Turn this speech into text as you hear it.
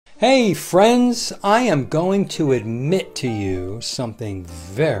Hey friends, I am going to admit to you something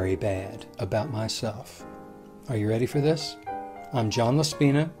very bad about myself. Are you ready for this? I'm John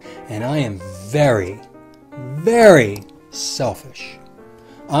Laspina, and I am very, very selfish.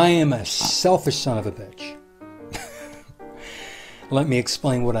 I am a selfish son of a bitch. Let me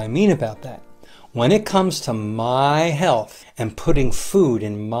explain what I mean about that. When it comes to my health and putting food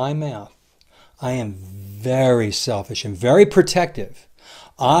in my mouth, I am very selfish and very protective.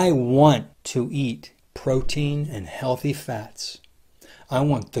 I want to eat protein and healthy fats. I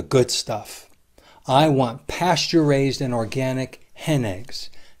want the good stuff. I want pasture-raised and organic hen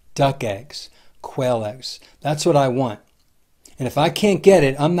eggs, duck eggs, quail eggs. That's what I want. And if I can't get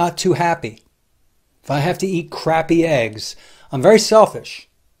it, I'm not too happy. If I have to eat crappy eggs, I'm very selfish.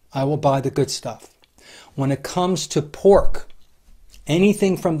 I will buy the good stuff. When it comes to pork,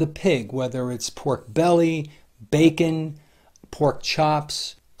 anything from the pig, whether it's pork belly, bacon, pork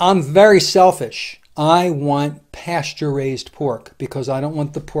chops, I'm very selfish. I want pasture-raised pork because I don't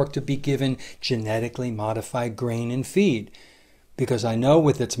want the pork to be given genetically modified grain and feed. Because I know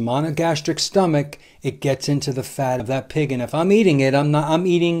with its monogastric stomach, it gets into the fat of that pig. And if I'm eating it, I'm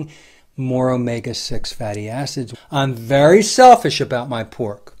eating more omega-6 fatty acids. I'm very selfish about my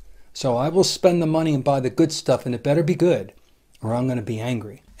pork. So I will spend the money and buy the good stuff, and it better be good, or I'm going to be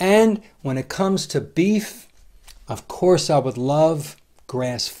angry. And when it comes to beef, of course I would love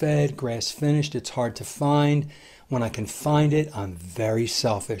grass-fed, grass-finished. It's hard to find. When I can find it, I'm very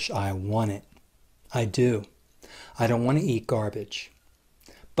selfish. I want it. I do. I don't want to eat garbage.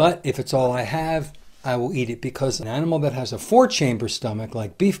 But if it's all I have, I will eat it because an animal that has a 4-chamber stomach,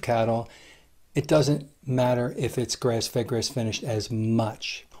 like beef cattle, it doesn't matter if it's grass-fed, grass-finished as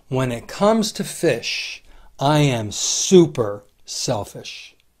much. When it comes to fish, I am super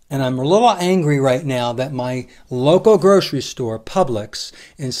selfish. And I'm a little angry right now that my local grocery store, Publix,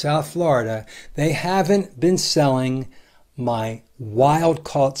 in South Florida, they haven't been selling my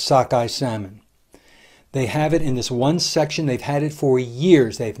wild-caught sockeye salmon. They have it in this one section. They've had it for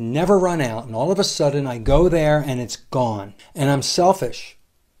years. They've never run out. And all of a sudden, I go there and it's gone. And I'm selfish.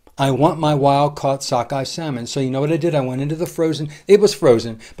 I want my wild-caught sockeye salmon. So you know what I did? I went into the frozen. It was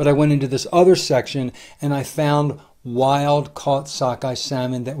frozen, but I went into this other section and I found wild-caught sockeye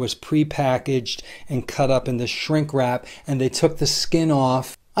salmon that was pre-packaged and cut up in the shrink wrap, and they took the skin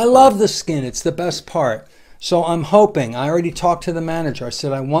off. I love the skin. It's the best part. So I'm hoping, I already talked to the manager. I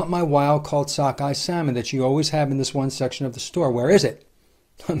said, I want my wild-caught sockeye salmon that you always have in this one section of the store. Where is it?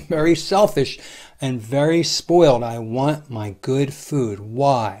 I'm very selfish and very spoiled. I want my good food.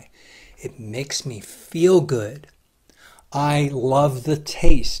 Why? It makes me feel good. I love the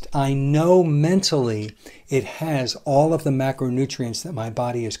taste. I know mentally it has all of the macronutrients that my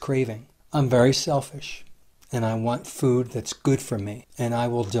body is craving. I'm very selfish, and I want food that's good for me, and I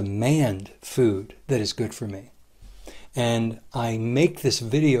will demand food that is good for me. And I make this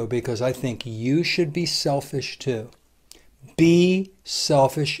video because I think you should be selfish too. Be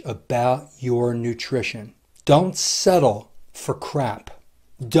selfish about your nutrition. Don't settle for crap.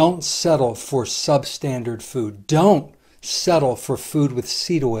 Don't settle for substandard food. Don't settle for food with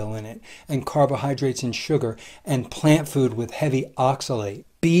seed oil in it and carbohydrates and sugar and plant food with heavy oxalate.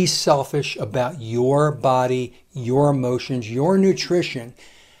 Be selfish about your body, your emotions, your nutrition,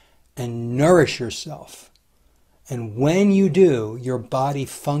 and nourish yourself. And when you do, your body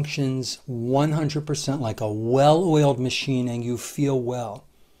functions 100% like a well-oiled machine and you feel well.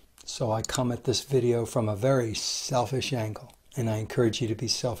 So I come at this video from a very selfish angle. And I encourage you to be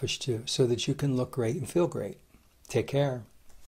selfish too, so that you can look great and feel great. Take care.